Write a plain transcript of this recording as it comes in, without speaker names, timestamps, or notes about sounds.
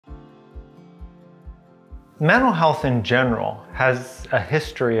Mental health in general has a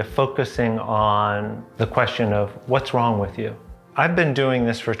history of focusing on the question of what's wrong with you. I've been doing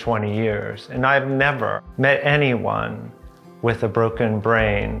this for 20 years and I've never met anyone with a broken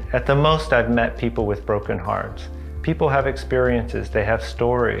brain. At the most, I've met people with broken hearts. People have experiences, they have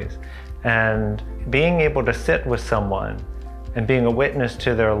stories, and being able to sit with someone and being a witness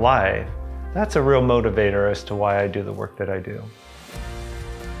to their life, that's a real motivator as to why I do the work that I do.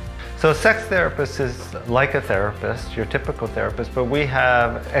 So a sex therapist is like a therapist, your typical therapist, but we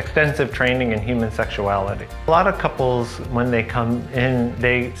have extensive training in human sexuality. A lot of couples, when they come in,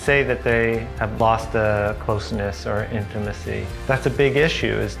 they say that they have lost a closeness or intimacy. That's a big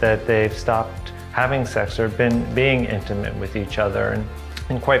issue, is that they've stopped having sex or being intimate with each other.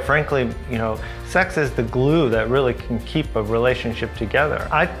 And quite frankly, sex is the glue that really can keep a relationship together.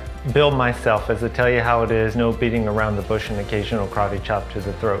 I bill myself as a tell you how it is, no beating around the bush and occasional karate chop to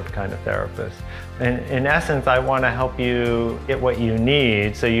the throat kind of therapist. And in essence, I want to help you get what you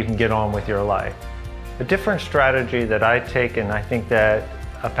need so you can get on with your life. A different strategy that I take, and I think that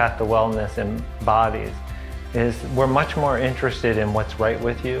A Path to Wellness embodies, is we're much more interested in what's right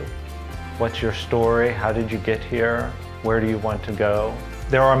with you. What's your story? How did you get here? Where do you want to go?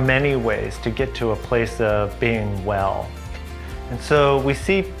 There are many ways to get to a place of being well. And so we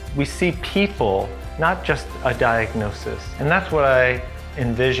see people, not just a diagnosis. And that's what I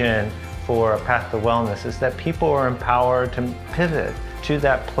envision for A Path to Wellness, is that people are empowered to pivot to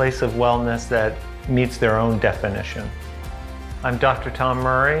that place of wellness that meets their own definition. I'm Dr. Tom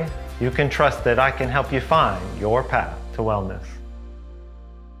Murray. You can trust that I can help you find your path to wellness.